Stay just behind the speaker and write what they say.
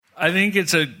I think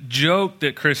it's a joke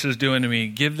that Chris is doing to me.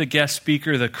 Give the guest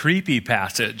speaker the creepy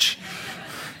passage.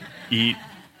 Eat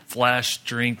flesh,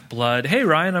 drink blood. Hey,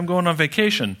 Ryan, I'm going on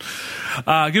vacation.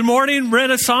 Good morning,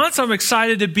 Renaissance. I'm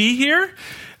excited to be here.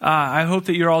 I hope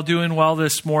that you're all doing well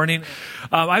this morning.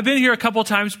 I've been here a couple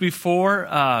times before.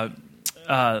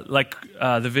 Like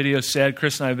the video said,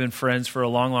 Chris and I have been friends for a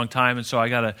long, long time, and so I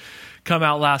got to come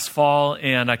out last fall,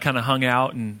 and I kind of hung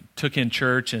out and took in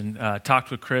church and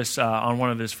talked with Chris on one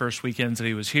of his first weekends that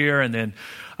he was here, and then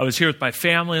I was here with my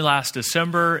family last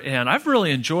December, and I've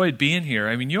really enjoyed being here.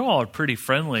 I mean, you all are pretty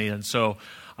friendly, and so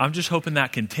I'm just hoping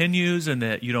that continues and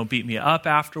that you don't beat me up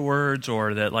afterwards,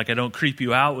 or that like I don't creep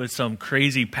you out with some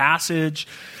crazy passage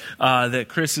that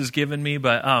Chris has given me,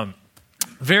 but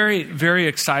very, very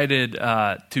excited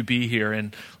to be here.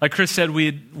 And like Chris said,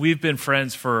 we've been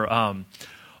friends for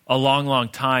a long, long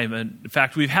time. And in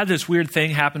fact, we've had this weird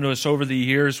thing happen to us over the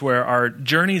years where our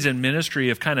journeys in ministry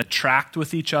have kind of tracked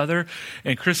with each other.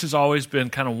 And Chris has always been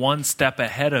kind of one step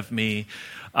ahead of me.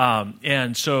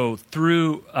 And so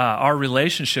through our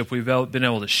relationship, we've been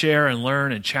able to share and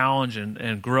learn and challenge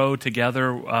and grow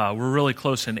together. We're really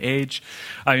close in age.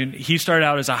 I mean, he started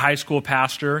out as a high school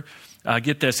pastor.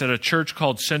 Get this, at a church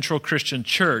called Central Christian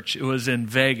Church. It was in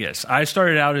Vegas. I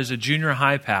started out as a junior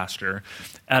high pastor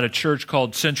at a church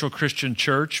called Central Christian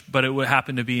Church, but it would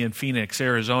happen to be in Phoenix,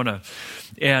 Arizona.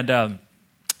 And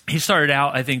he started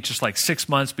out, I think, just like 6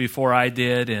 months before I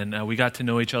did, and we got to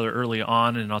know each other early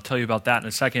on, and I'll tell you about that in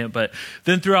a second. But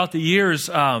then throughout the years,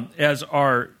 as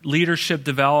our leadership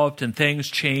developed and things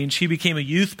changed, he became a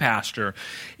youth pastor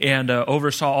and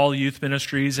oversaw all youth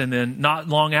ministries. And then not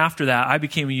long after that, I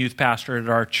became a youth pastor at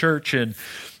our church and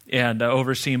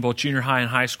overseeing both junior high and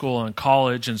high school and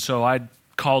college. And so I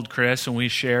called Chris and we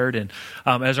shared, and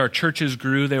as our churches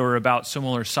grew, they were about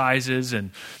similar sizes, and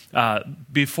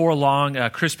before long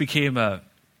Chris became a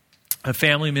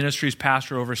family ministries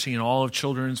pastor overseeing all of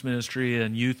children's ministry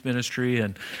and youth ministry,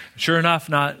 and sure enough,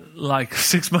 not like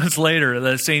 6 months later,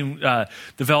 the same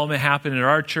development happened at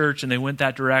our church and they went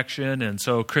that direction. And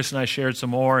so Chris and I shared some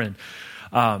more, and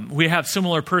we have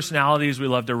similar personalities. We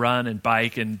love to run and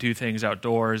bike and do things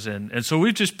outdoors, and so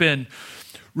we've just been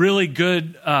really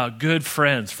good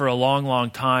friends for a long, long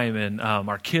time. And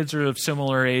our kids are of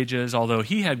similar ages, although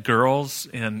he had girls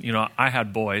and, I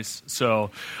had boys.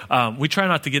 So we try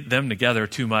not to get them together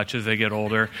too much as they get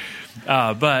older.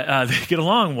 But they get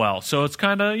along well. So it's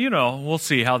kind of, we'll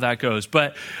see how that goes.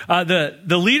 But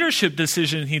the leadership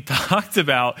decision he talked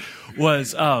about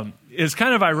was is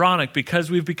kind of ironic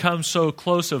because we've become so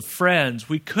close of friends.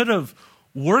 We could have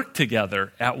worked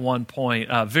together at one point,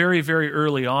 very, very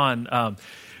early on.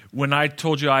 When I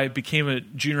told you I became a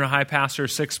junior high pastor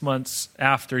 6 months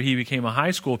after he became a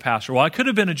high school pastor, well, I could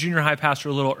have been a junior high pastor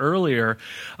a little earlier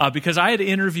because I had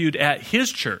interviewed at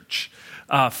his church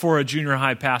for a junior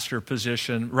high pastor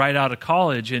position right out of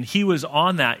college, and he was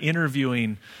on that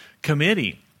interviewing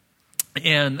committee.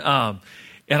 And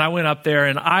I went up there,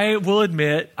 and I will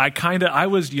admit, I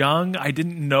was young. I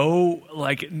didn't know,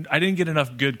 I didn't get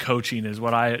enough good coaching is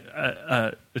what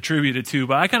I attributed to,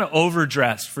 but I kind of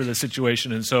overdressed for the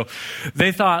situation. And so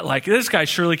they thought, this guy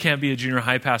surely can't be a junior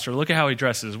high pastor. Look at how he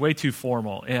dresses, way too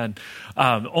formal. And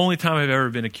only time I've ever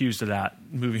been accused of that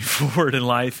moving forward in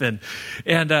life. And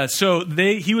so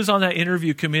he was on that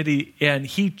interview committee, and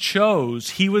he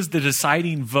was the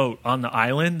deciding vote on the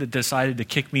island that decided to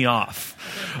kick me off.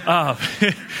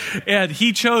 And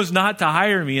he chose not to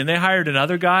hire me, and they hired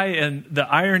another guy. And the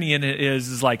irony in it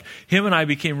is him and I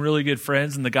became really good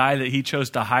friends, and the guy that he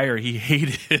chose to hire, he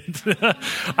hated.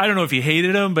 I don't know if he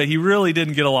hated him, but he really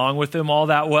didn't get along with him all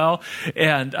that well.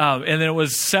 And then it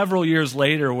was several years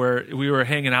later where we were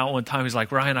hanging out one time. He's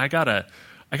like, Ryan, I gotta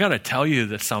tell you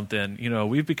this something.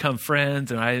 We've become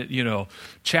friends, and I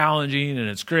challenging, and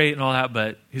it's great and all that.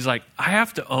 But he's like, I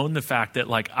have to own the fact that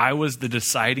I was the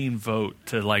deciding vote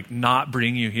to not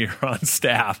bring you here on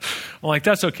staff. I'm like,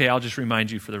 that's okay. I'll just remind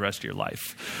you for the rest of your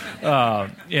life. It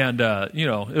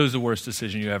was the worst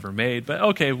decision you ever made. But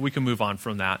okay, we can move on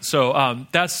from that. So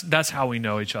that's how we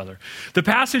know each other. The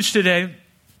passage today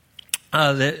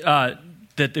that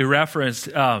they referenced.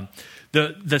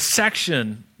 The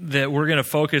section that we're going to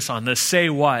focus on, the say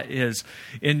what, is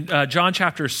in John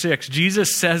chapter 6.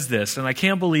 Jesus says this, and I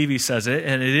can't believe he says it,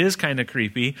 and it is kind of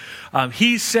creepy.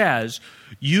 He says,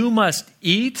 you must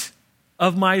eat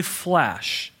of my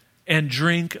flesh and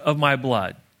drink of my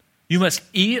blood. You must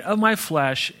eat of my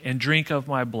flesh and drink of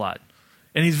my blood.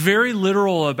 And he's very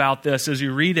literal about this as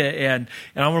you read it, and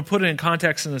I'm going to put it in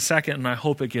context in a second, and I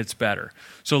hope it gets better.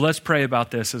 So let's pray about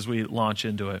this as we launch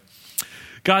into it.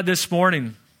 God, this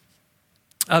morning,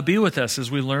 be with us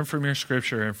as we learn from your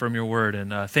scripture and from your word.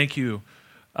 And thank you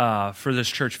for this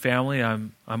church family.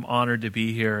 I'm honored to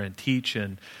be here and teach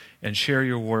and share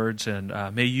your words.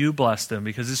 And may you bless them,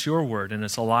 because it's your word and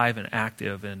it's alive and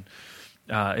active. And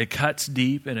it cuts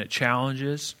deep and it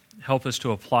challenges. Help us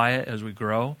to apply it as we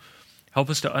grow. Help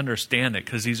us to understand it,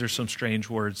 because these are some strange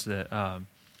words that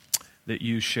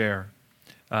you share.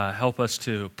 Help us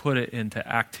to put it into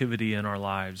activity in our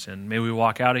lives. And may we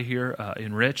walk out of here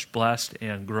enriched, blessed,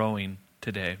 and growing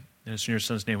today. And it's in your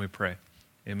Son's name we pray.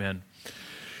 Amen.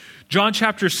 John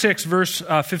chapter 6, verse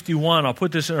 51. I'll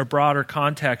put this in a broader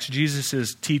context. Jesus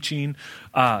is teaching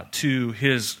to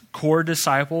his core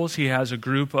disciples. He has a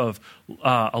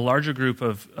larger group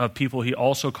of people he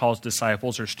also calls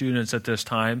disciples or students at this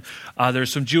time.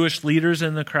 There's some Jewish leaders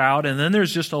in the crowd, and then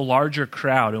there's just a larger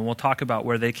crowd, and we'll talk about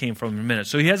where they came from in a minute.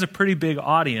 So he has a pretty big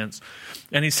audience,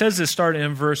 and he says this starting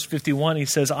in verse 51. He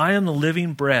says, "I am the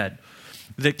living bread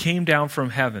that came down from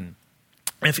heaven.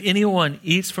 If anyone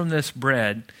eats from this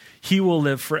bread, he will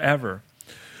live forever.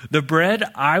 The bread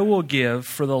I will give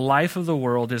for the life of the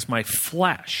world is my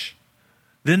flesh."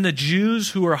 Then the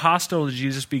Jews who were hostile to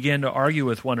Jesus began to argue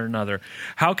with one another.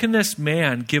 "How can this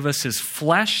man give us his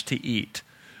flesh to eat?"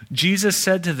 Jesus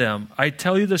said to them, "I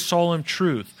tell you the solemn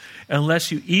truth.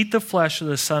 Unless you eat the flesh of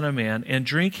the Son of Man and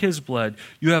drink his blood,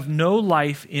 you have no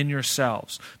life in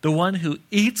yourselves. The one who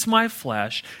eats my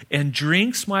flesh and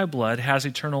drinks my blood has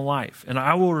eternal life, and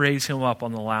I will raise him up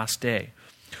on the last day.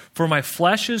 For my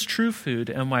flesh is true food,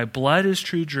 and my blood is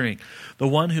true drink. The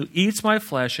one who eats my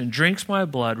flesh and drinks my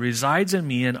blood resides in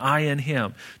me, and I in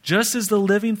him. Just as the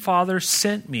living Father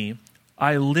sent me,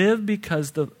 I live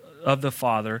because of the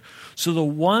Father. So the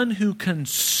one who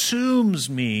consumes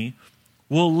me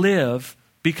will live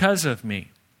because of me."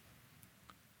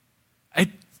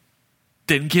 It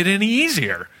didn't get any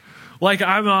easier. Like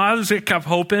I was kept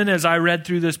hoping as I read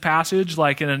through this passage,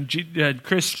 and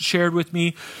Chris shared with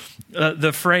me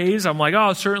the phrase. I'm like,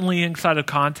 oh, certainly inside of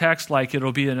context, like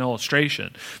it'll be an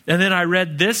illustration. And then I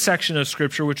read this section of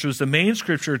scripture, which was the main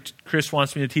scripture Chris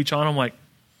wants me to teach on. I'm like,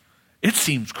 it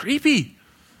seems creepy.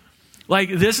 Like,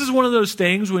 this is one of those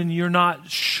things when you're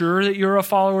not sure that you're a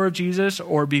follower of Jesus,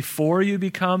 or before you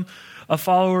become a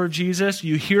follower of Jesus,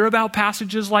 you hear about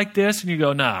passages like this and you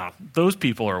go, nah, those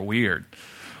people are weird.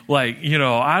 Like,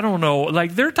 I don't know,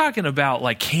 like they're talking about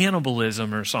like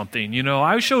cannibalism or something.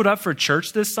 I showed up for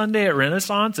church this Sunday at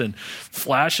Renaissance and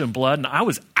flesh and blood, and I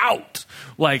was out.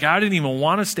 Like, I didn't even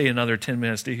want to stay another 10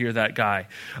 minutes to hear that guy.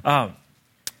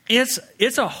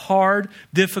 It's a hard,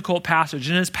 difficult passage.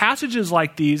 And it's passages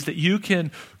like these that you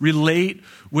can relate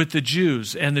with the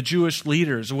Jews and the Jewish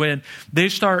leaders. When they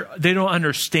don't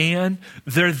understand,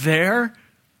 they're there.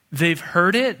 They've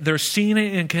heard it. They're seeing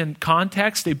it in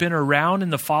context. They've been around in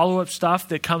the follow-up stuff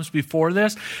that comes before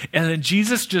this. And then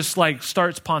Jesus just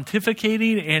starts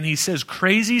pontificating, and he says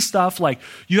crazy stuff like,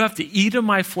 you have to eat of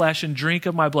my flesh and drink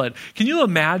of my blood. Can you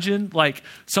imagine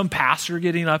some pastor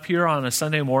getting up here on a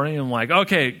Sunday morning and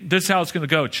okay, this is how it's going to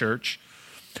go, church.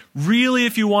 Really,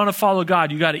 if you want to follow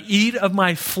God, you got to eat of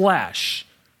my flesh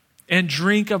and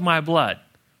drink of my blood.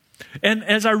 And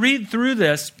as I read through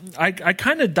this, I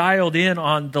kind of dialed in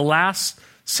on the last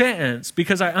sentence,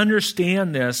 because I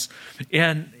understand this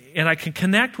and I can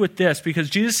connect with this, because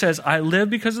Jesus says, I live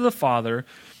because of the Father.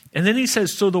 And then he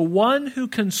says, so the one who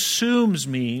consumes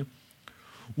me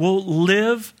will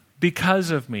live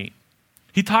because of me.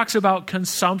 He talks about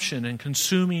consumption and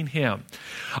consuming him.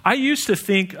 I used to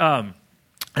think, I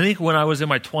think when I was in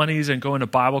my 20s and going to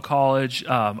Bible college,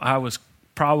 I was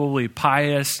probably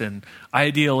pious and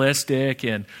idealistic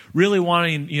and really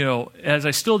wanting, as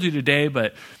I still do today,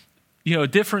 but, a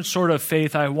different sort of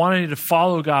faith. I wanted to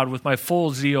follow God with my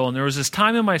full zeal. And there was this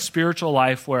time in my spiritual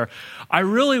life where I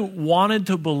really wanted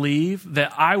to believe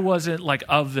that I wasn't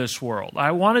of this world.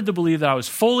 I wanted to believe that I was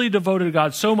fully devoted to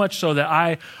God, so much so that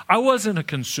I wasn't a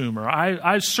consumer.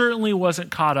 I certainly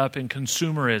wasn't caught up in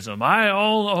consumerism.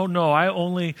 I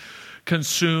only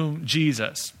consume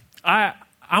Jesus.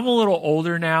 I'm a little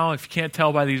older now. If you can't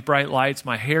tell by these bright lights,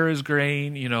 my hair is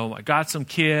graying. I got some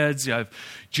kids. I have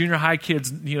junior high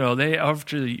kids. They,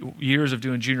 after the years of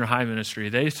doing junior high ministry,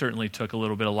 they certainly took a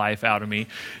little bit of life out of me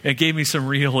and gave me some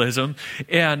realism.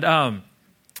 And I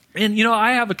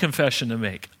have a confession to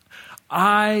make.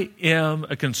 I am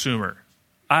a consumer.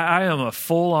 I am a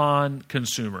full-on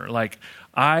consumer.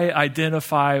 I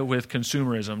identify with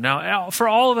consumerism. Now, for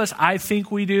all of us, I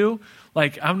think we do.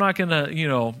 Like, I'm not going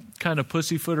to, kind of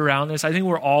pussyfoot around this. I think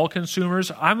we're all consumers.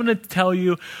 I'm going to tell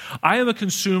you, I am a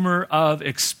consumer of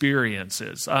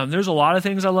experiences. There's a lot of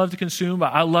things I love to consume,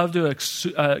 but I love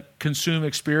to consume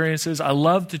experiences. I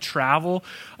love to travel.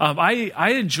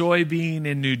 I enjoy being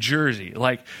in New Jersey.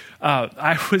 Like,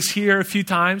 I was here a few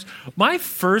times. My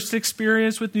first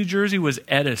experience with New Jersey was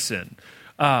Edison.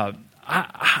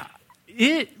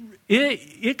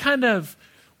 It kind of,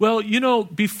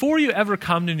 before you ever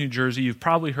come to New Jersey, you've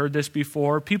probably heard this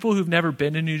before. People who've never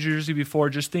been to New Jersey before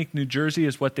just think New Jersey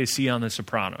is what they see on The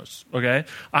Sopranos, okay?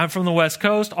 I'm from the West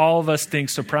Coast. All of us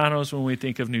think Sopranos when we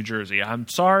think of New Jersey. I'm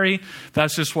sorry.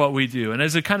 That's just what we do. And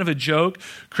as a kind of a joke,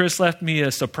 Chris left me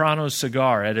a Sopranos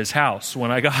cigar at his house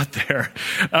when I got there.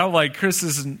 And I'm like, Chris,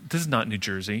 this is not New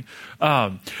Jersey.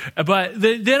 But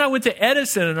then I went to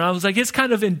Edison, and I was like, it's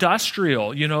kind of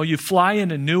industrial. You fly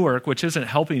into Newark, which isn't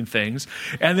helping things,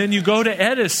 and then you go to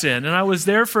Edison. And I was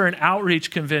there for an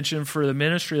outreach convention for the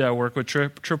ministry that I work with,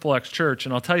 Triple X Church,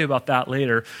 and I'll tell you about that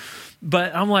later.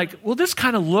 But I'm like, well, this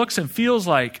kind of looks and feels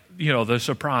like, The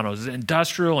Sopranos. It's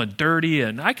industrial and dirty,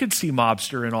 and I could see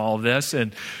mobster in all of this.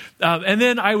 And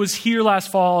then I was here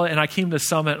last fall, and I came to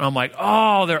Summit, and I'm like,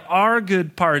 oh, there are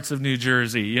good parts of New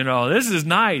Jersey. This is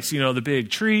nice. The big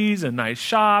trees and nice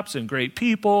shops and great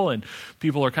people, and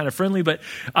people are kind of friendly. But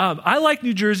I like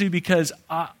New Jersey because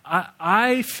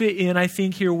I fit in, I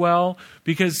think, here well,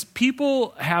 because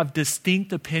people have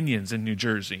distinct opinions in New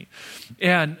Jersey.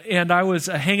 And I was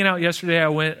hanging out yesterday. I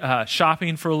went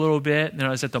shopping for a little bit, and I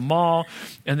was at the mall,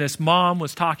 and this mom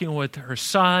was talking with her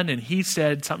son, and he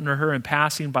said something to her in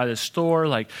passing by the store,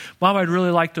 like, Mom, I'd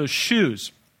really like those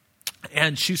shoes.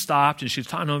 And she stopped, and she was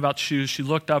talking to him about shoes. She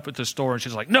looked up at the store, and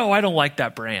she's like, no, I don't like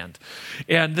that brand.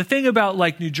 And the thing about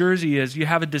New Jersey is you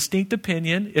have a distinct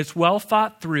opinion. It's well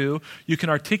thought through. You can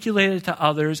articulate it to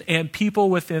others, and people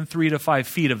within 3 to 5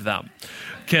 feet of them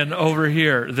can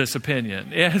overhear this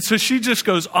opinion. And so she just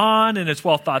goes on, and it's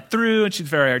well thought through, and she's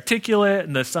very articulate,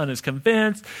 and the son is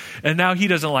convinced, and now he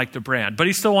doesn't like the brand, but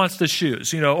he still wants the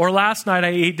shoes. Or last night I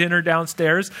ate dinner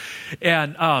downstairs,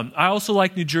 and I also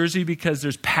like New Jersey because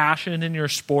there's passion in your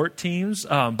sport teams.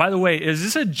 By the way, is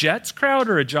this a Jets crowd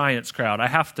or a Giants crowd? I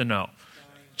have to know.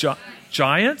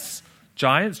 Giants?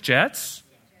 Jets?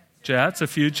 A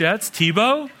few Jets?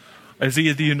 Tebow? Is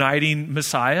he the uniting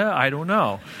Messiah? I don't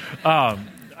know.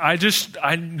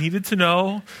 I needed to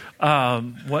know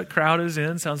what crowd is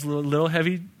in. Sounds a little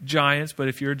heavy, Giants, but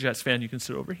if you're a Jets fan, you can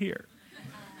sit over here.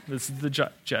 This is the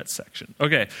Jets section.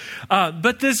 Okay.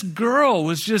 But this girl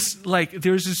was just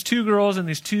there was just 2 girls and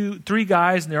these 3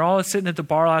 guys, and they're all sitting at the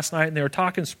bar last night, and they were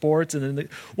talking sports. And then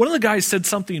one of the guys said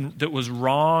something that was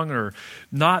wrong or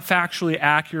not factually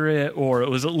accurate, or it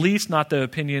was at least not the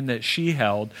opinion that she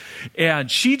held. And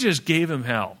she just gave him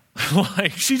hell.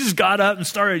 She just got up and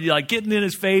started getting in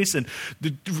his face and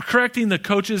correcting the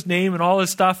coach's name and all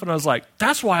this stuff. And I was like,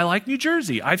 that's why I like New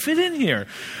Jersey. I fit in here.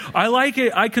 I like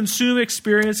it. I consume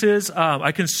experiences.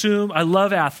 I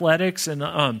love athletics and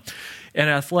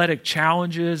athletic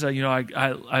challenges.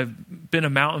 I've been a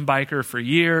mountain biker for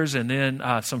years, and then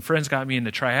some friends got me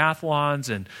into triathlons,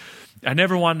 and I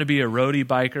never wanted to be a roadie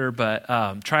biker, but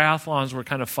triathlons were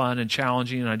kind of fun and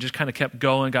challenging, and I just kind of kept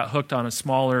going, got hooked on a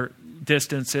smaller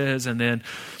distances, and then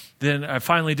I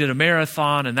finally did a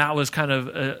marathon, and that was kind of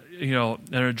an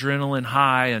adrenaline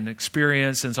high and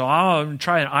experience. And so I'm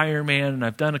trying Ironman, and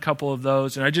I've done a couple of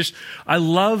those, and I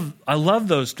love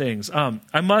those things.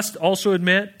 I must also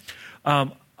admit,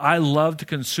 I love to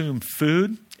consume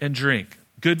food and drink.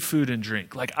 Good food and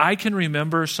drink. I can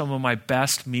remember some of my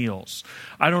best meals.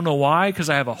 I don't know why, because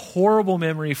I have a horrible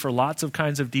memory for lots of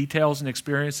kinds of details and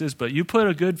experiences, but you put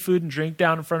a good food and drink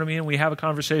down in front of me and we have a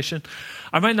conversation,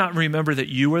 I might not remember that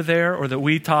you were there or that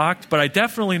we talked, but I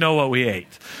definitely know what we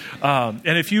ate. And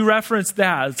if you reference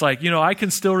that, it's I can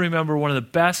still remember one of the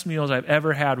best meals I've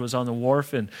ever had was on the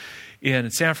wharf in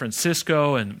San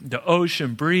Francisco, and the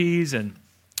ocean breeze, and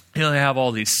they have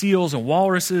all these seals and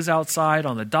walruses outside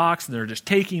on the docks, and they're just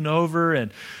taking over.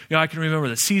 And, I can remember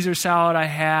the Caesar salad I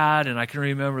had, and I can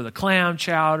remember the clam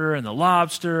chowder and the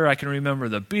lobster. I can remember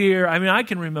the beer. I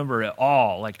can remember it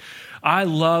all. I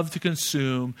love to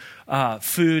consume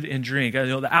food and drink.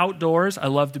 The outdoors, I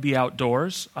love to be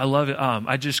outdoors. I love it.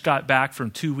 I just got back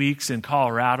from 2 weeks in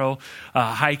Colorado,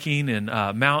 hiking and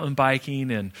mountain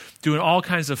biking and doing all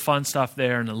kinds of fun stuff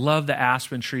there. And I love the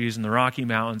aspen trees and the Rocky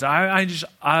Mountains.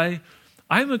 I'm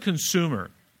a consumer.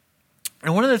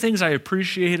 And one of the things I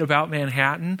appreciate about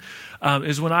Manhattan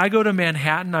is when I go to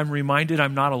Manhattan, I'm reminded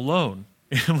I'm not alone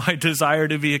in my desire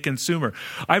to be a consumer.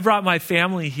 I brought my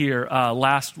family here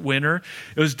last winter.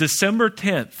 It was December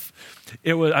 10th.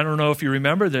 It was, I don't know if you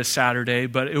remember this Saturday,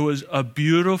 but it was a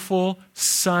beautiful,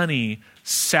 sunny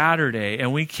Saturday.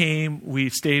 And we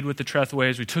stayed with the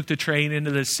Trethways. We took the train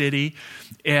into the city.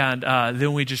 And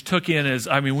then we just took in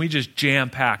we just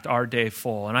jam-packed our day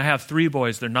full. And I have 3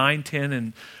 boys. They're 9,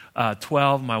 10, and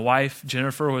 12. My wife,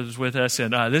 Jennifer, was with us.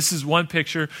 And this is one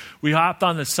picture. We hopped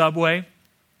on the subway.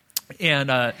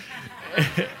 And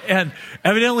and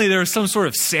evidently there was some sort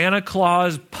of Santa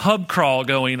Claus pub crawl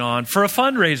going on for a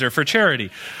fundraiser for charity.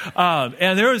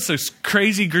 And there was this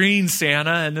crazy green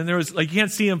Santa, and then there was, you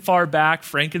can't see him far back,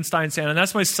 Frankenstein Santa. And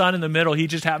that's my son in the middle. He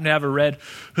just happened to have a red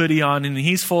hoodie on, and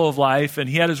he's full of life, and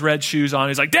he had his red shoes on.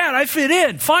 He's like, Dad, I fit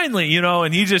in, finally,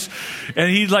 and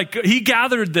he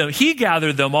gathered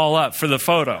them all up for the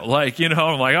photo. I'm like,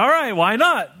 all right, why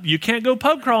not? You can't go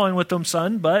pub crawling with them,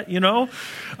 son, but, second,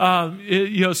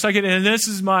 and this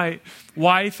is my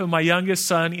wife and my youngest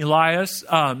son, Elias,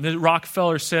 the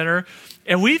Rockefeller Center.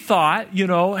 And we thought,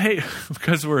 hey,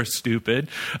 because we're stupid,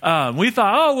 we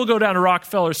thought, we'll go down to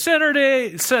Rockefeller Center.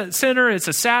 It's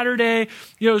a Saturday.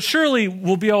 Surely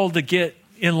we'll be able to get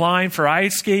in line for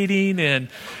ice skating, and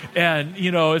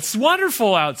it's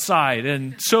wonderful outside.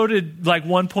 And so did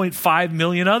 1.5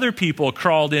 million other people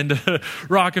crawled into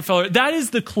Rockefeller. That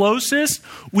is the closest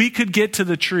we could get to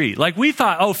the tree. We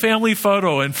thought, family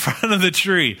photo in front of the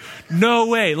tree. No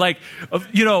way.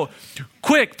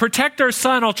 Quick, protect our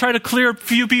son. I'll try to clear a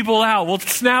few people out. We'll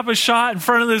snap a shot in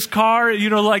front of this car,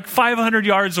 500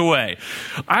 yards away.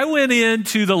 I went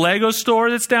into the Lego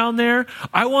store that's down there.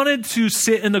 I wanted to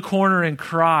sit in the corner and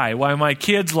cry while my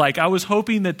kids, I was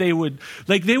hoping that they would,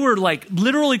 they were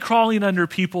literally crawling under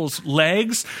people's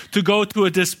legs to go to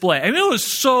a display. It was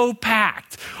so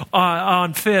packed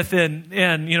on 5th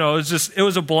and it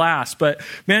was a blast. But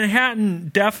Manhattan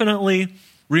definitely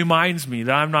reminds me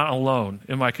that I'm not alone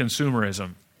in my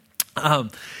consumerism.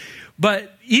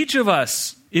 But each of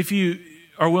us, if you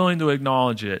are willing to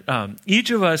acknowledge it,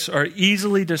 each of us are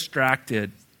easily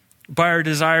distracted by our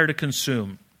desire to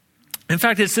consume. In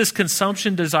fact, it's this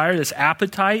consumption desire, this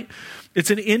appetite,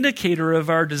 it's an indicator of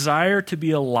our desire to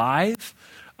be alive,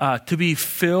 to be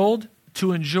filled,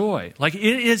 to enjoy. It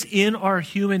is in our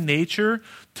human nature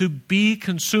to be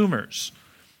consumers.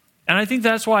 And I think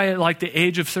that's why at the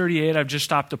age of 38, I've just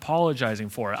stopped apologizing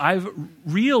for it. I've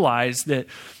realized that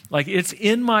it's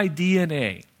in my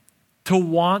DNA to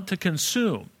want to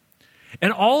consume.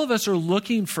 And all of us are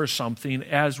looking for something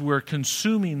as we're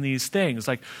consuming these things.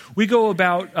 We go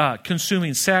about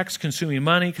consuming sex, consuming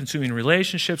money, consuming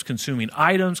relationships, consuming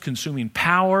items, consuming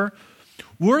power.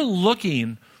 We're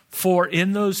looking for,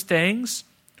 in those things,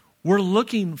 we're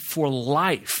looking for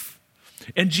life.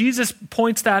 And Jesus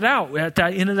points that out at the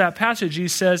end of that passage. He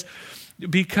says,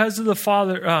 because of the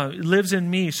Father lives in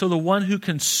me, so the one who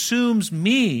consumes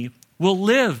me will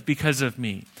live because of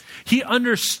me. He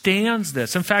understands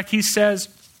this. In fact, he says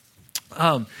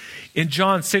in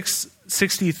John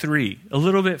 6:63, a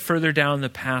little bit further down the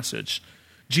passage,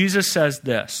 Jesus says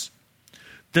this,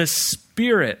 the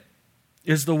Spirit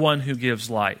is the one who gives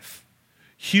life.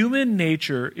 Human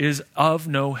nature is of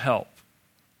no help.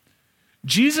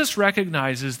 Jesus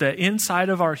recognizes that inside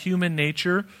of our human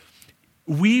nature,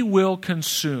 we will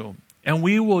consume, and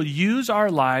we will use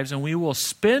our lives, and we will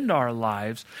spend our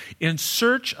lives in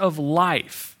search of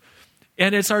life.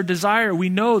 And it's our desire. We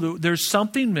know that there's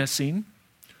something missing.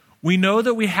 We know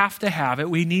that we have to have it.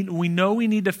 We know we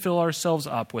need to fill ourselves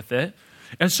up with it.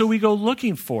 And so we go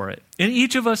looking for it. And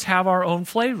each of us have our own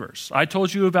flavors. I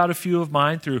told you about a few of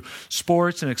mine through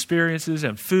sports and experiences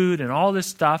and food and all this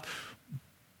stuff.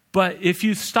 But if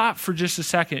you stop for just a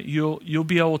second, you'll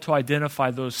be able to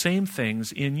identify those same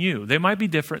things in you. They might be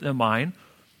different than mine,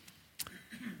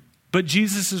 but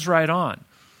Jesus is right on.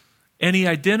 And he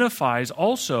identifies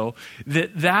also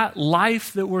that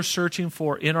life that we're searching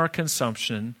for in our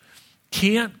consumption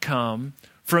can't come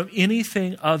from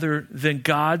anything other than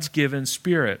God's given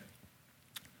Spirit.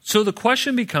 So the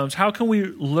question becomes, how can we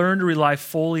learn to rely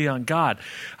fully on God?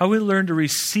 How can we learn to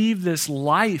receive this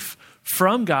life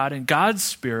from God and God's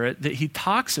Spirit that he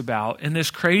talks about in this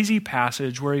crazy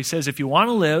passage where he says, if you want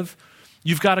to live,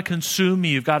 you've got to consume me.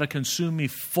 You've got to consume me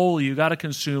fully. You've got to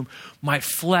consume my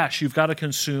flesh. You've got to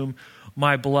consume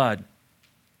my blood.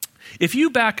 If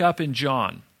you back up in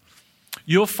John,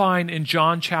 you'll find in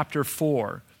John chapter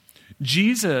 4,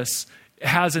 Jesus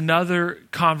has another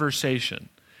conversation.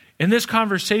 In this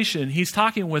conversation, he's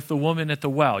talking with the woman at the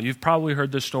well. You've probably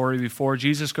heard this story before.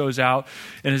 Jesus goes out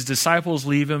and his disciples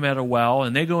leave him at a well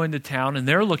and they go into town and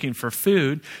they're looking for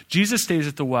food. Jesus stays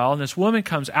at the well and this woman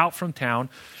comes out from town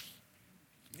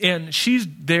And she's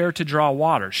there to draw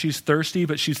water. She's thirsty,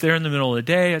 but she's there in the middle of the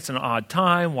day. It's an odd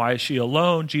time. Why is she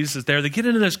alone? Jesus is there. They get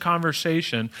into this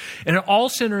conversation, and it all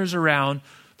centers around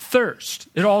thirst.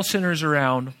 It all centers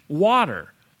around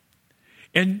water.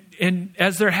 And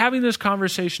as they're having this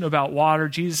conversation about water,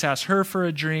 Jesus asks her for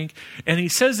a drink, and he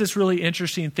says this really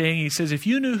interesting thing. He says, if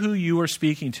you knew who you were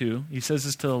speaking to, he says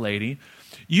this to the lady,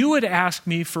 you would ask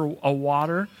me for a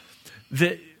water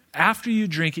that after you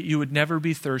drink it, you would never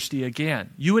be thirsty again.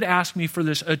 You would ask me for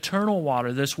this eternal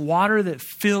water, this water that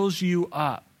fills you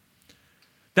up.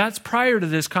 That's prior to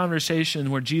this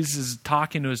conversation where Jesus is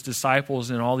talking to his disciples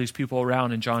and all these people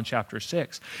around in John chapter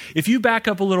 6. If you back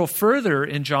up a little further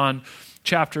in John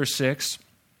chapter 6,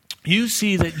 you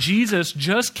see that Jesus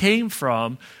just came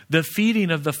from the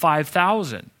feeding of the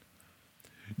 5,000.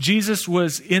 Jesus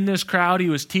was in this crowd. He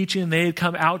was teaching. They had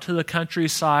come out to the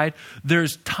countryside.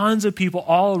 There's tons of people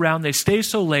all around. They stay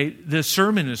so late. The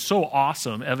sermon is so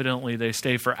awesome. Evidently, they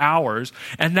stay for hours.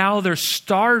 And now they're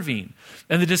starving.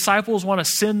 And the disciples want to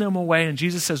send them away. And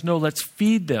Jesus says, no, let's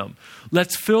feed them.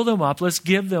 Let's fill them up. Let's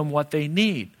give them what they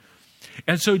need.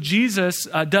 And so Jesus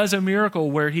does a miracle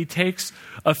where he takes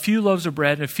a few loaves of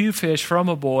bread and a few fish from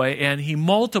a boy, and he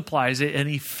multiplies it, and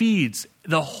he feeds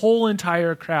the whole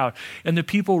entire crowd. And the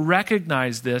people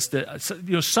recognize this, that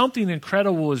something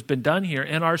incredible has been done here,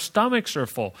 and our stomachs are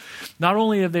full. Not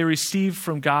only have they received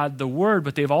from God the word,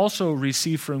 but they've also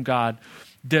received from God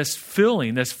this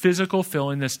filling, this physical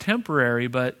filling, this temporary,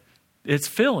 but it's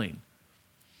filling.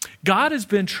 God has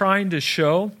been trying to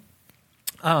show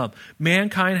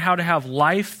mankind how to have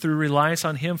life through reliance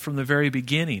on him from the very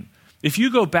beginning. If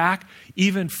you go back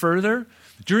even further,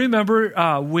 do you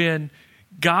remember when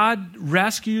God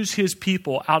rescues his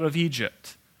people out of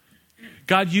Egypt?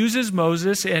 God uses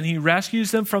Moses and he rescues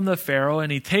them from the Pharaoh,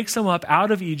 and he takes them up out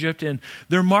of Egypt, and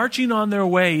they're marching on their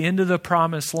way into the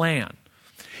promised land.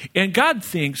 And God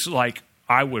thinks, like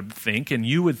I would think, and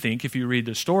you would think if you read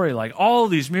the story, like all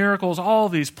these miracles, all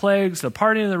these plagues, the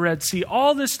parting of the Red Sea,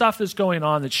 all this stuff that's going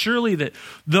on, that surely that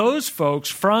those folks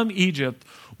from Egypt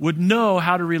would know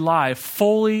how to rely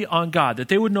fully on God, that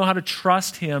they would know how to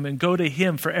trust him and go to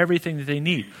him for everything that they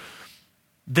need.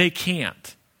 They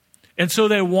can't. And so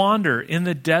they wander in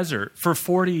the desert for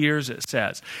 40 years, it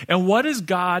says. And what does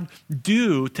God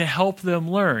do to help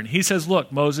them learn? He says,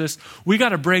 look, Moses, we got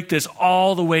to break this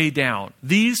all the way down.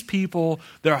 These people,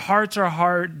 their hearts are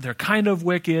hard. They're kind of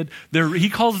wicked. He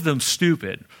calls them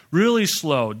stupid, really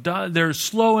slow. They're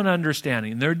slow in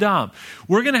understanding. They're dumb.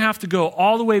 We're going to have to go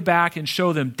all the way back and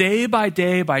show them day by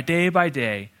day by day by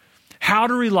day how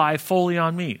to rely fully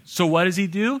on me. So what does he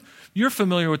do? You're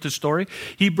familiar with the story.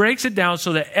 He breaks it down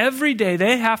so that every day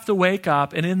they have to wake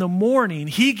up, and in the morning,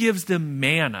 he gives them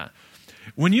manna.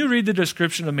 When you read the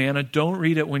description of manna, don't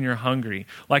read it when you're hungry.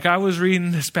 Like I was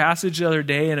reading this passage the other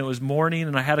day, and it was morning,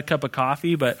 and I had a cup of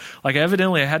coffee, but like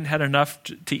evidently I hadn't had enough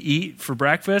to eat for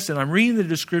breakfast, and I'm reading the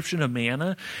description of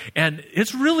manna, and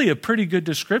it's really a pretty good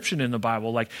description in the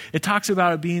Bible. Like it talks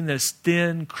about it being this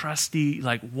thin, crusty,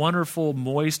 like wonderful,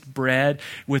 moist bread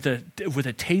with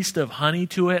a taste of honey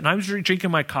to it. And I'm just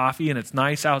drinking my coffee, and it's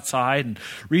nice outside, and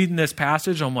reading this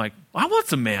passage, I'm like, I want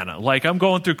some manna. Like I'm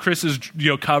going through Chris's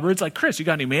cupboards. Like, Chris, you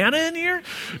got any manna in here?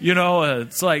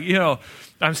 It's like,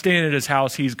 I'm staying at his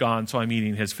house. He's gone, so I'm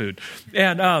eating his food.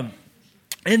 And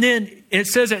then it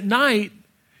says at night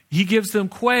he gives them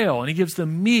quail and he gives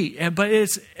them meat. But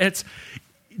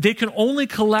they can only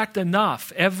collect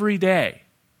enough every day,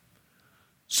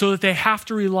 so that they have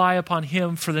to rely upon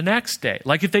him for the next day.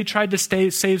 Like if they tried to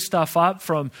save stuff up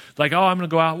from like, I'm going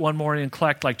to go out one morning and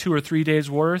collect like 2 or 3 days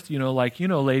worth,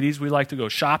 ladies, we like to go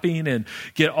shopping and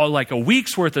get like a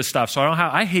week's worth of stuff. So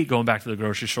I hate going back to the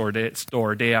grocery store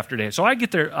day after day. So I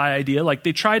get their idea. Like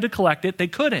they tried to collect it. They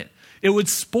couldn't. It would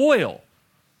spoil.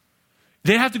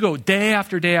 They have to go day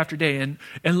after day after day.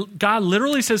 And God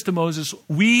literally says to Moses,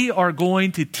 we are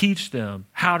going to teach them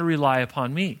how to rely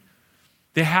upon me.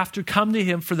 They have to come to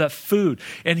him for that food.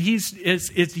 And he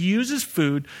uses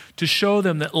food to show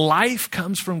them that life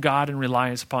comes from God and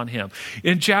reliance upon him.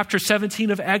 In chapter 17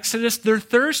 of Exodus, they're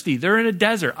thirsty. They're in a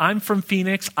desert. I'm from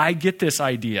Phoenix. I get this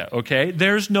idea, okay?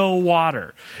 There's no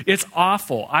water. It's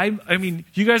awful. I mean,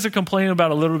 you guys are complaining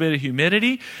about a little bit of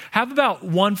humidity. Have about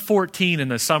 114 in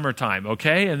the summertime,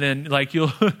 okay? And then I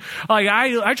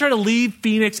try to leave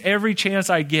Phoenix every chance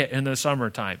I get in the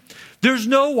summertime. There's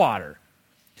no water.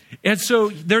 And so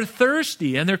they're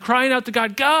thirsty and they're crying out to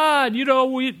God, God,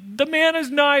 the manna's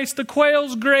nice, the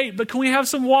quail's great, but can we have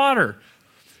some water?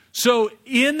 So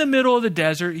in the middle of the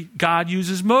desert, God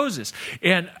uses Moses.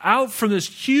 And out from this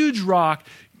huge rock,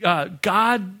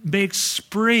 God makes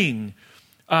spring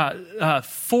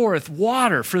forth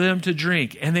water for them to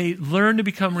drink, and they learn to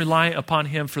become reliant upon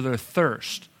him for their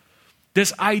thirst.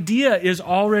 This idea is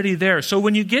already there. So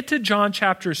when you get to John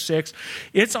chapter 6,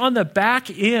 it's on the back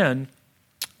end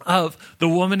of the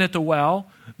woman at the well,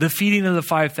 the feeding of the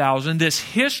 5,000, this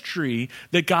history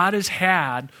that God has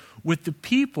had with the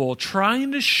people,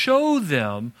 trying to show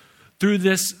them through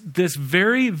this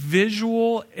very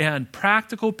visual and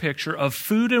practical picture of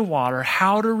food and water,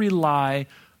 how to rely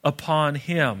upon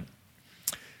him.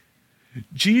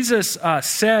 Jesus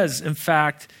says, in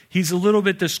fact, he's a little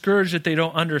bit discouraged that they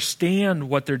don't understand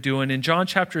what they're doing. In John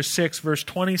chapter 6, verse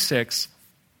 26,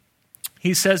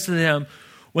 he says to them,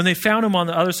 when they found him on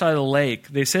the other side of the lake,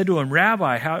 they said to him,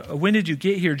 Rabbi, when did you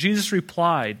get here? Jesus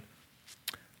replied,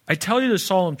 I tell you the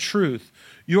solemn truth.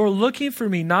 You're looking for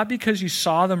me not because you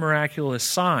saw the miraculous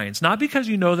signs, not because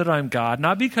you know that I'm God,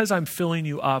 not because I'm filling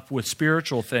you up with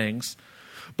spiritual things,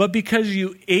 but because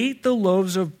you ate the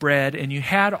loaves of bread and you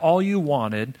had all you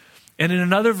wanted. And in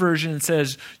another version it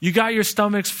says, you got your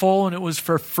stomachs full and it was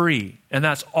for free, and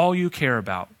that's all you care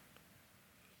about.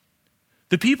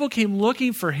 The people came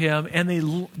looking for him and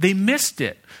they missed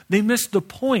it. They missed the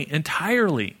point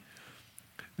entirely.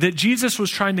 That Jesus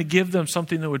was trying to give them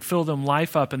something that would fill them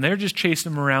life up, and they're just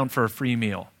chasing him around for a free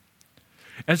meal.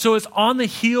 And so it's on the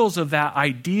heels of that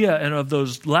idea and of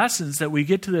those lessons that we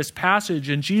get to this passage,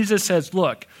 and Jesus says,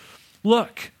 look,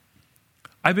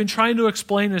 I've been trying to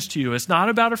explain this to you. It's not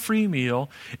about a free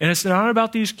meal, and it's not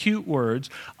about these cute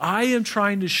words. I am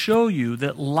trying to show you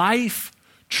that life,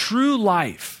 true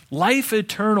life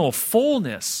eternal,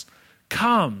 fullness,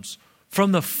 comes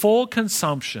from the full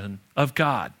consumption of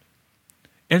God.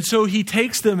 And so he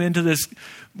takes them into this,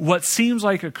 what seems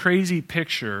like a crazy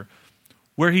picture,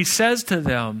 where he says to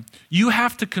them, you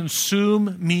have to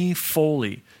consume me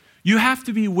fully. You have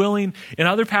to be willing, in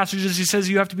other passages he says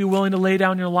you have to be willing to lay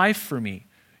down your life for me.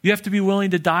 You have to be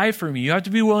willing to die for me. You have to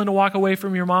be willing to walk away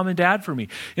from your mom and dad for me.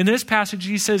 In this passage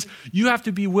he says you have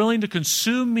to be willing to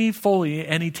consume me fully,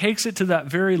 and he takes it to that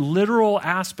very literal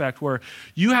aspect where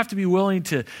you have to be willing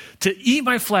to eat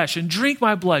my flesh and drink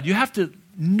my blood. You have to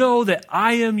know that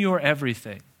I am your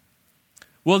everything.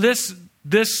 Well, this,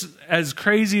 as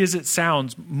crazy as it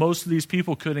sounds, most of these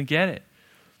people couldn't get it.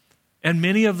 And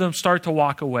many of them start to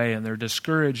walk away, and they're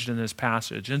discouraged in this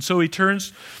passage. And so he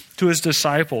turns to his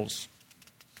disciples.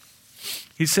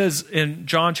 He says in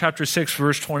John chapter 6,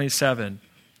 verse 27,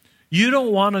 you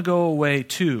don't want to go away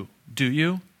too, do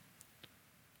you?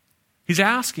 He's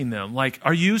asking them,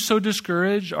 are you so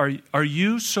discouraged? Are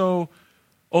you so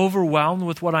overwhelmed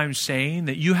with what I'm saying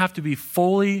that you have to be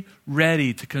fully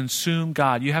ready to consume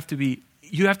God? You have to be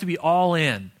all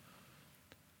in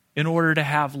order to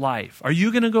have life. Are you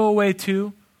going to go away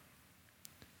too?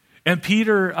 And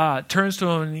Peter turns to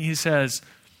him and he says,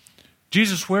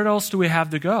 Jesus, where else do we have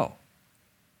to go?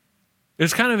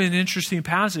 It's kind of an interesting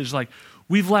passage.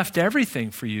 We've left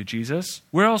everything for you, Jesus.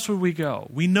 Where else would we go?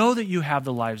 We know that you have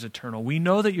the lives eternal. We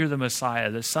know that you're the Messiah,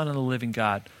 the Son of the living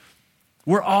God.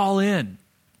 We're all in.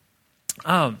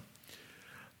 I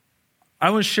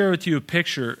want to share with you a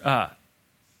picture.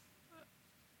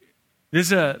 This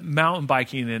is a mountain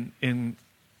biking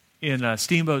in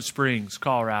Steamboat Springs,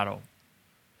 Colorado.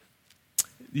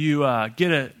 You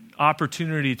get an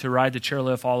opportunity to ride the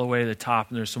chairlift all the way to the top,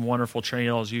 and there's some wonderful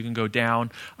trails you can go down.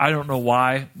 I don't know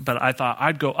why, but I thought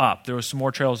I'd go up. There was some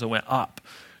more trails that went up.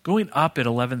 Going up at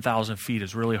 11,000 feet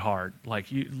is really hard.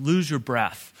 You lose your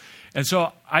breath. And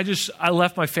so I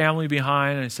left my family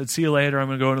behind, and I said, see you later, I'm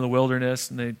going to go into the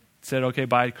wilderness. And they said, okay,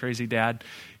 bye, crazy dad.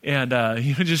 And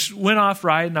just went off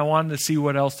riding. I wanted to see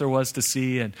what else there was to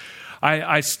see. And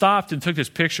I stopped and took this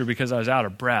picture because I was out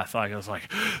of breath. I was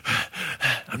like,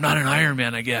 I'm not an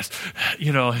Ironman, I guess.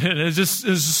 And it was just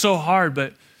so hard,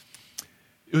 but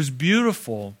it was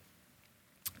beautiful.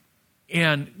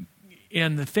 And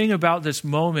the thing about this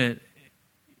moment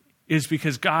is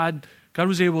because God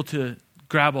was able to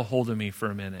grab a hold of me for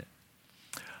a minute.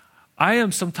 I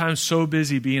am sometimes so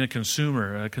busy being a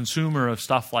consumer of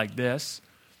stuff like this,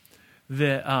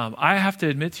 that I have to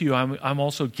admit to you, I'm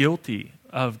also guilty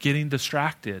of getting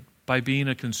distracted by being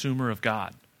a consumer of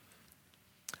God.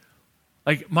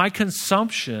 My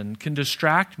consumption can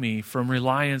distract me from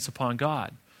reliance upon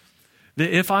God.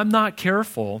 That if I'm not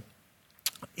careful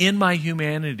in my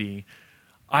humanity,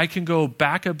 I can go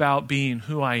back about being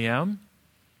who I am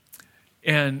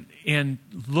and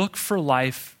look for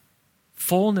life,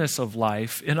 fullness of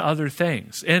life in other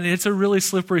things. And it's a really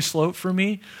slippery slope for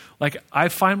me. I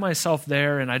find myself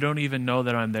there and I don't even know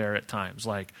that I'm there at times.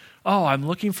 I'm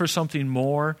looking for something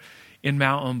more in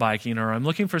mountain biking, or I'm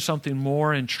looking for something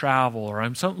more in travel, or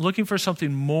I'm looking for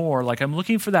something more. I'm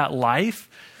looking for that life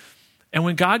And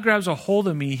when God grabs a hold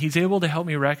of me, he's able to help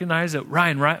me recognize that,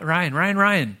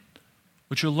 Ryan,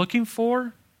 what you're looking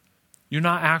for, you're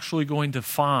not actually going to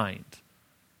find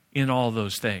in all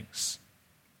those things.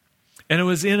 And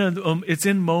it's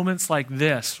in moments like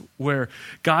this where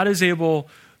God is able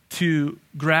to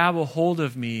grab a hold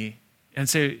of me and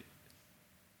say,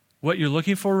 what you're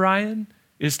looking for, Ryan,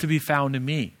 is to be found in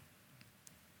me.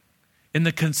 In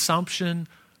the consumption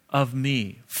of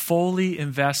me, fully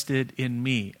invested in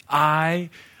me. I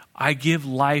give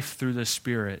life through the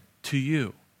Spirit to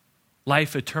you.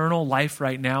 Life eternal, life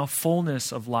right now,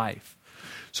 fullness of life.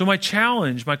 So my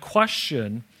challenge, my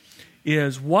question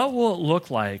is, what will it look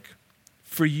like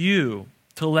for you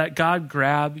to let God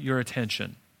grab your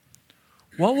attention?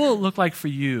 What will it look like for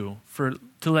you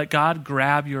to let God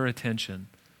grab your attention?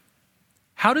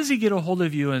 How does he get a hold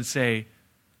of you and say,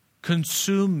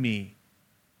 consume me,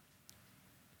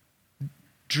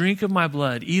 drink of my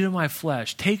blood, eat of my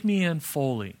flesh, take me in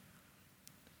fully,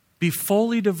 be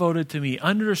fully devoted to me,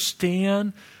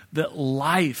 understand that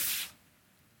life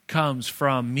comes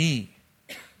from me,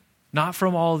 not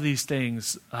from all of these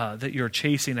things that you're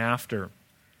chasing after.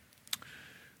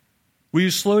 Will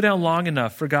you slow down long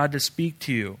enough for God to speak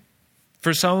to you?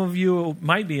 For some of you, it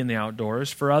might be in the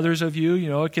outdoors. For others of you,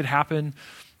 it could happen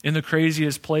in the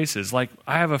craziest places. Like,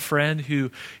 I have a friend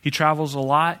who he travels a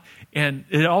lot, and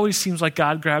it always seems like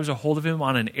God grabs a hold of him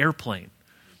on an airplane.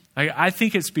 I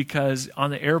think it's because on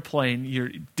the airplane, you're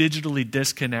digitally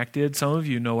disconnected. Some of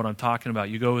you know what I'm talking about.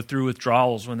 You go through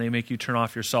withdrawals when they make you turn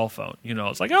off your cell phone.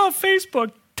 It's like,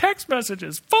 Facebook, text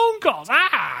messages, phone calls,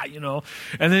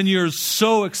 And then you're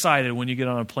so excited when you get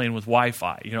on a plane with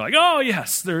Wi-Fi. You're like, oh,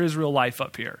 yes, there is real life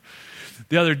up here.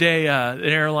 The other day, an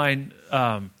airline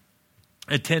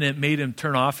attendant made him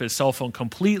turn off his cell phone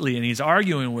completely, and he's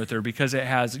arguing with her because it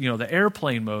has, the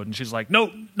airplane mode. And she's like,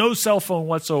 no cell phone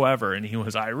whatsoever. And he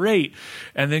was irate.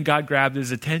 And then God grabbed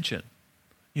his attention.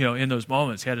 In those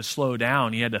moments, he had to slow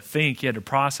down. He had to think. He had to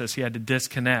process. He had to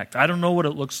disconnect. I don't know what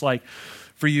it looks like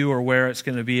for you or where it's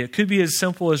going to be. It could be as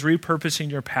simple as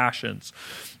repurposing your passions,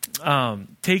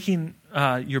 taking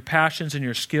your passions and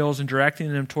your skills and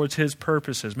directing them towards his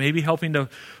purposes, maybe helping to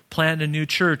plant a new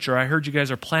church, or I heard you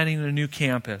guys are planning a new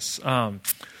campus,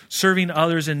 serving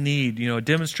others in need,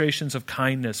 demonstrations of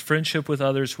kindness, friendship with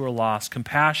others who are lost,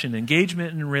 compassion,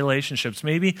 engagement in relationships.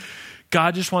 Maybe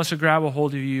God just wants to grab a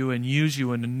hold of you and use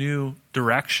you in a new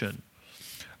direction.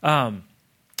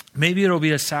 Maybe it'll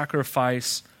be a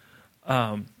sacrifice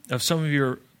of some of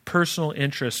your personal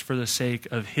interests for the sake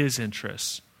of his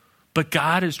interests. But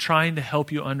God is trying to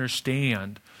help you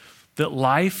understand that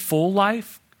life, full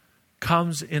life,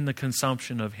 comes in the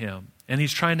consumption of him. And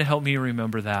he's trying to help me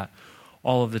remember that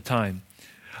all of the time.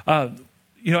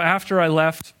 After I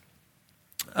left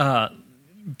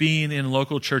being in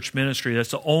local church ministry,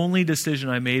 that's the only decision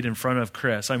I made in front of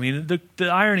Chris. I mean, the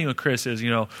irony with Chris is,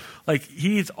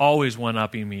 he's always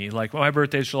one-upping me. Like, my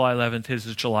birthday's July 11th, his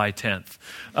is July 10th.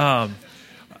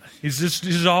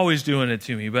 He's always doing it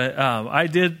to me. But I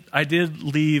did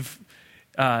leave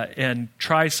and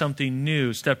try something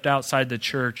new, stepped outside the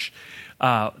church.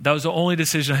 That was the only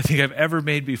decision I think I've ever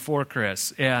made before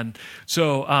Chris. And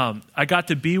so I got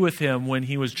to be with him when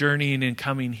he was journeying and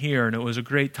coming here, and it was a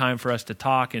great time for us to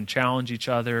talk and challenge each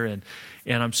other. And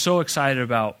I'm so excited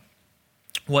about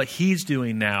what he's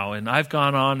doing now. And I've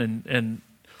gone on and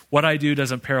what I do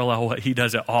doesn't parallel what he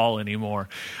does at all anymore.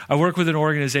 I work with an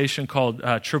organization called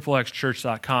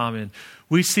XXXchurch.com, and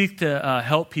we seek to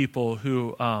help people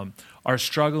who are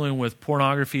struggling with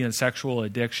pornography and sexual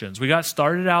addictions. We got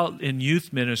started out in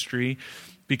youth ministry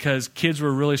because kids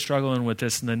were really struggling with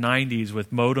this in the 90s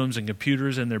with modems and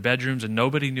computers in their bedrooms, and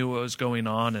nobody knew what was going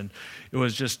on. And it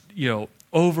was just,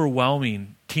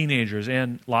 overwhelming teenagers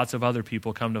and lots of other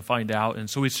people come to find out. And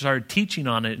so we started teaching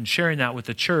on it and sharing that with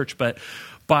the church. But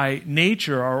by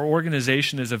nature, our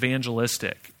organization is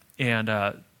evangelistic. And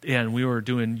we were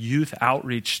doing youth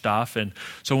outreach stuff. And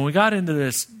so when we got into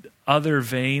this other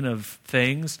vein of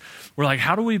things, we're like,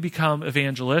 how do we become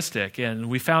evangelistic? And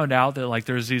we found out that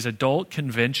there's these adult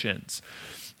conventions,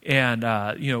 and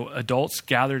adults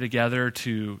gather together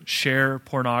to share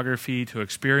pornography, to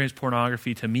experience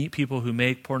pornography, to meet people who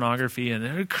make pornography, and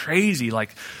they're crazy.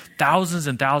 Thousands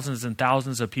and thousands and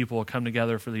thousands of people will come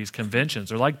together for these conventions.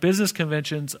 They're like business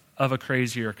conventions of a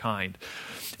crazier kind.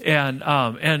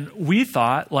 And we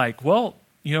thought,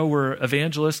 we're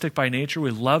evangelistic by nature.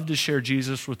 We love to share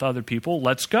Jesus with other people.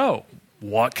 Let's go.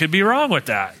 What could be wrong with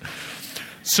that?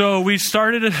 So we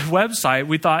started a website.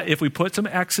 We thought if we put some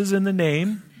X's in the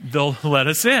name, they'll let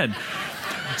us in.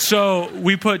 So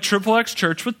we put triple X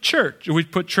church with church. We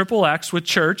put triple X with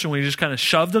church, and we just kind of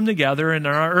shoved them together. And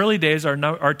in our early days, our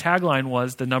tagline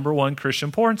was the #1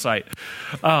 Christian porn site.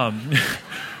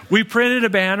 We printed a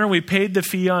banner, we paid the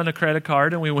fee on a credit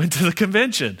card, and we went to the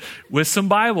convention with some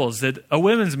Bibles that a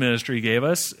women's ministry gave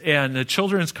us and a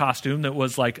children's costume that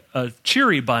was like a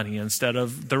cheery bunny instead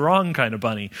of the wrong kind of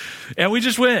bunny. And we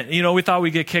just went. We thought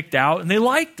we'd get kicked out, and they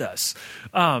liked us.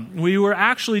 We were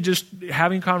actually just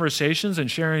having conversations and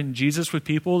sharing Jesus with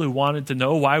people who wanted to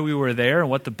know why we were there and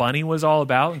what the bunny was all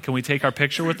about, and can we take our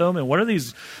picture with them, and what are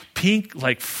these pink,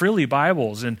 like frilly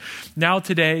Bibles. And now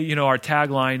today, our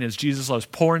tagline is Jesus loves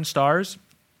porn stars.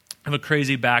 I have a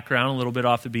crazy background, a little bit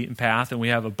off the beaten path, and we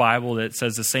have a Bible that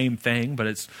says the same thing, but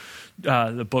it's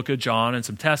the book of John and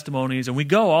some testimonies, and we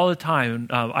go all the time.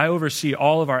 I oversee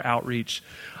all of our outreach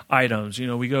items.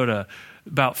 We go to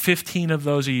about 15 of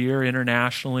those a year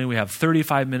internationally. We have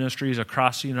 35 ministries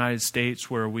across the United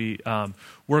States where we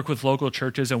work with local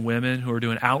churches and women who are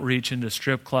doing outreach into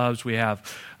strip clubs. We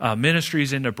have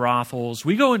ministries into brothels.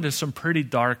 We go into some pretty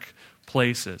dark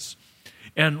places.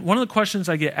 And one of the questions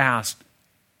I get asked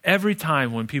every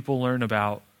time when people learn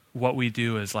about what we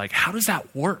do is like, how does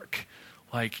that work?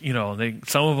 Like,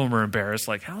 some of them are embarrassed,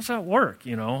 like, how's that work?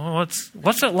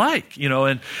 What's it like?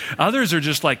 And others are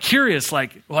just like curious,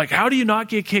 like, how do you not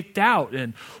get kicked out?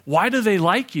 And why do they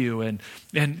like you? And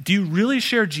do you really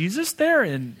share Jesus there?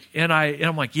 And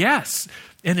I'm like, yes.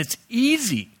 And it's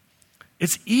easy.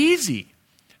 It's easy.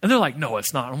 And they're like, no,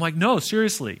 it's not. I'm like, no,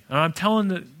 seriously. And I'm telling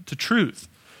the truth.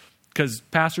 Because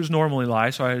pastors normally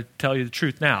lie, so I tell you the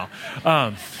truth now.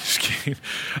 Just kidding.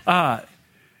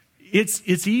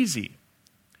 It's easy.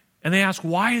 And they ask,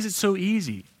 why is it so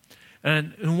easy?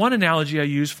 And one analogy I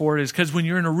use for it is because when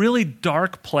you're in a really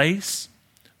dark place,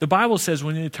 the Bible says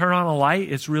when you turn on a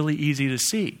light, it's really easy to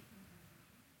see.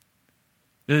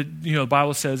 The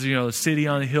Bible says, the city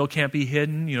on the hill can't be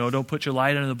hidden. Don't put your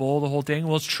light under the bowl, the whole thing.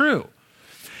 Well, it's true.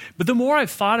 But the more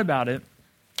I've thought about it,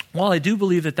 while I do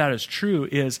believe that is true,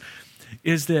 is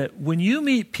that when you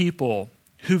meet people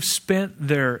who've spent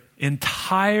their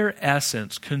entire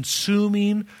essence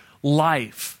consuming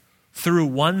life through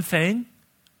one thing,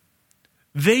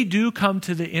 they do come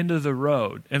to the end of the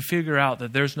road and figure out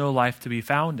that there's no life to be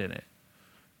found in it.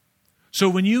 So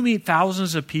when you meet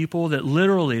thousands of people that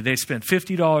literally they spend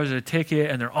 $50 a ticket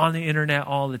and they're on the internet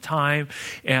all the time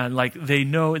and like they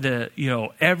know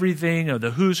everything of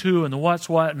the who's who and the what's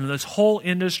what and this whole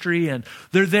industry, and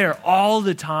they're there all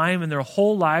the time and their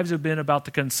whole lives have been about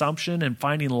the consumption and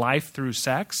finding life through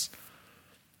sex,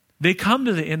 they come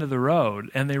to the end of the road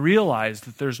and they realize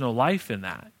that there's no life in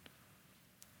that.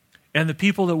 And the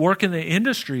people that work in the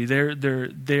industry,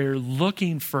 they're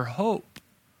looking for hope.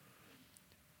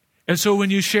 And so when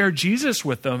you share Jesus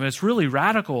with them, it's really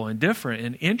radical and different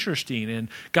and interesting. And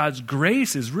God's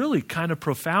grace is really kind of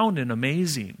profound and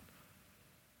amazing.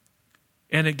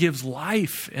 And it gives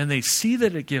life, and they see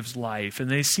that it gives life,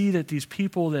 and they see that these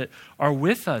people that are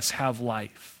with us have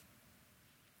life.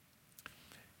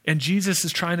 And Jesus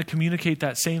is trying to communicate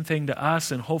that same thing to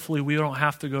us, and hopefully we don't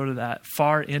have to go to that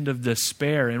far end of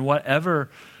despair and whatever,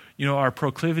 our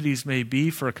proclivities may be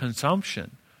for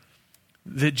consumption.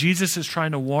 That Jesus is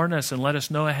trying to warn us and let us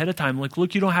know ahead of time, like,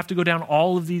 look, you don't have to go down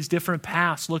all of these different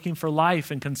paths looking for life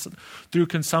and through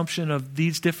consumption of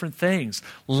these different things.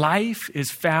 Life is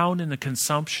found in the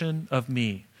consumption of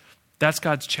me. That's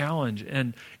God's challenge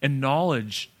and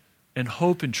knowledge and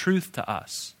hope and truth to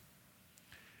us.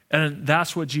 And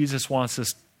that's what Jesus wants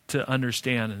us to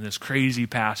understand in this crazy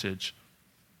passage.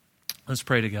 Let's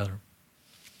pray together.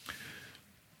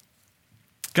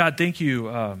 God, thank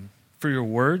you for your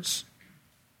words.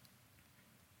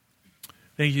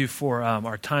 Thank you for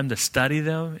our time to study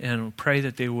them, and pray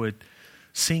that they would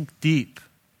sink deep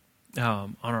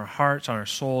on our hearts, on our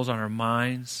souls, on our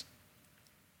minds.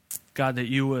 God, that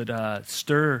you would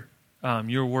stir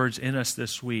your words in us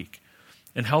this week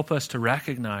and help us to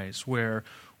recognize where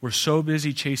we're so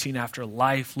busy chasing after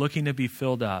life, looking to be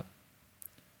filled up,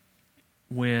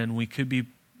 when we could be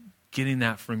getting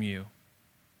that from you.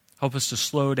 Help us to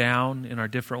slow down in our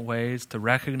different ways, to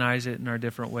recognize it in our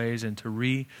different ways, and to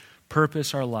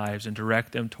repurpose our lives and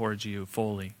direct them towards you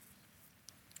fully.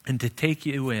 And to take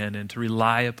you in and to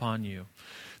rely upon you.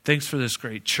 Thanks for this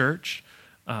great church.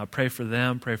 Pray for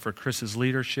them. Pray for Chris's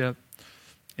leadership.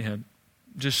 And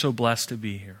just so blessed to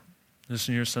be here. This is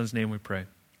in your son's name we pray.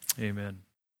 Amen.